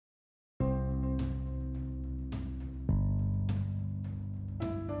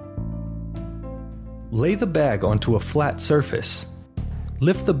Lay the bag onto a flat surface.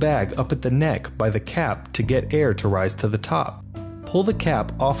 Lift the bag up at the neck by the cap to get air to rise to the top. Pull the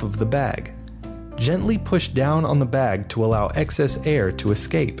cap off of the bag. Gently push down on the bag to allow excess air to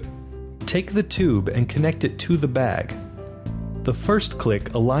escape. Take the tube and connect it to the bag. The first click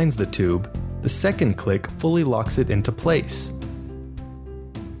aligns the tube, the second click fully locks it into place.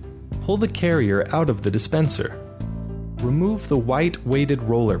 Pull the carrier out of the dispenser. Remove the white weighted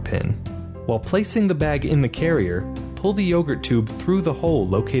roller pin. While placing the bag in the carrier, pull the yogurt tube through the hole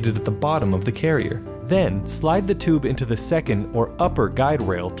located at the bottom of the carrier. Then, slide the tube into the second or upper guide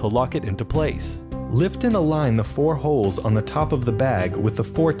rail to lock it into place. Lift and align the 4 holes on the top of the bag with the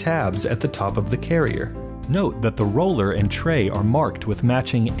 4 tabs at the top of the carrier. Note that the roller and tray are marked with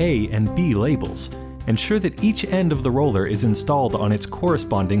matching A and B labels. Ensure that each end of the roller is installed on its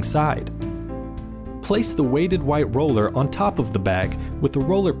corresponding side. Place the weighted white roller on top of the bag with the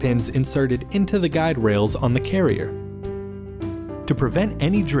roller pins inserted into the guide rails on the carrier. To prevent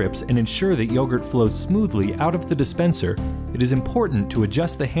any drips and ensure that yogurt flows smoothly out of the dispenser, it is important to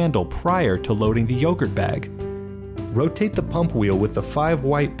adjust the handle prior to loading the yogurt bag. Rotate the pump wheel with the 5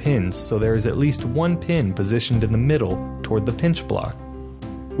 white pins so there is at least 1 pin positioned in the middle toward the pinch block.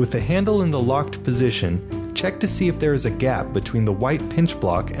 With the handle in the locked position, check to see if there is a gap between the white pinch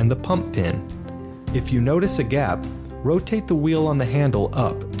block and the pump pin. If you notice a gap, rotate the wheel on the handle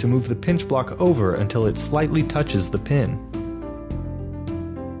up to move the pinch block over until it slightly touches the pin.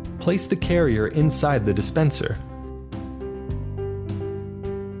 Place the carrier inside the dispenser.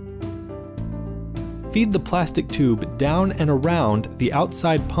 Feed the plastic tube down and around the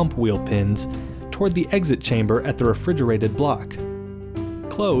outside pump wheel pins toward the exit chamber at the refrigerated block.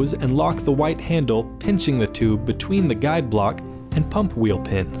 Close and lock the white handle, pinching the tube between the guide block and pump wheel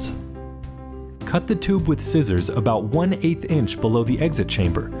pins. Cut the tube with scissors about 1/8 inch below the exit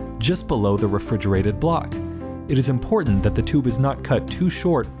chamber, just below the refrigerated block. It is important that the tube is not cut too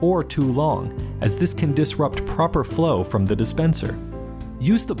short or too long, as this can disrupt proper flow from the dispenser.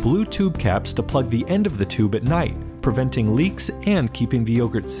 Use the blue tube caps to plug the end of the tube at night, preventing leaks and keeping the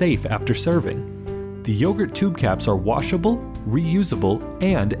yogurt safe after serving. The yogurt tube caps are washable, reusable,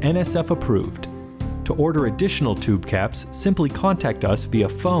 and NSF approved. To order additional tube caps, simply contact us via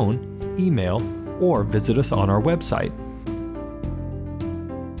phone, email, or visit us on our website.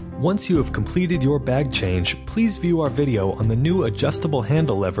 Once you have completed your bag change, please view our video on the new adjustable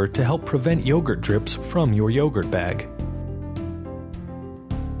handle lever to help prevent yogurt drips from your yogurt bag.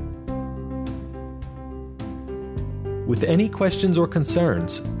 With any questions or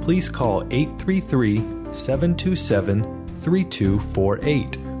concerns, please call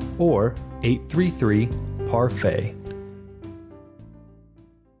 833-727-3248 or 833-Parfait.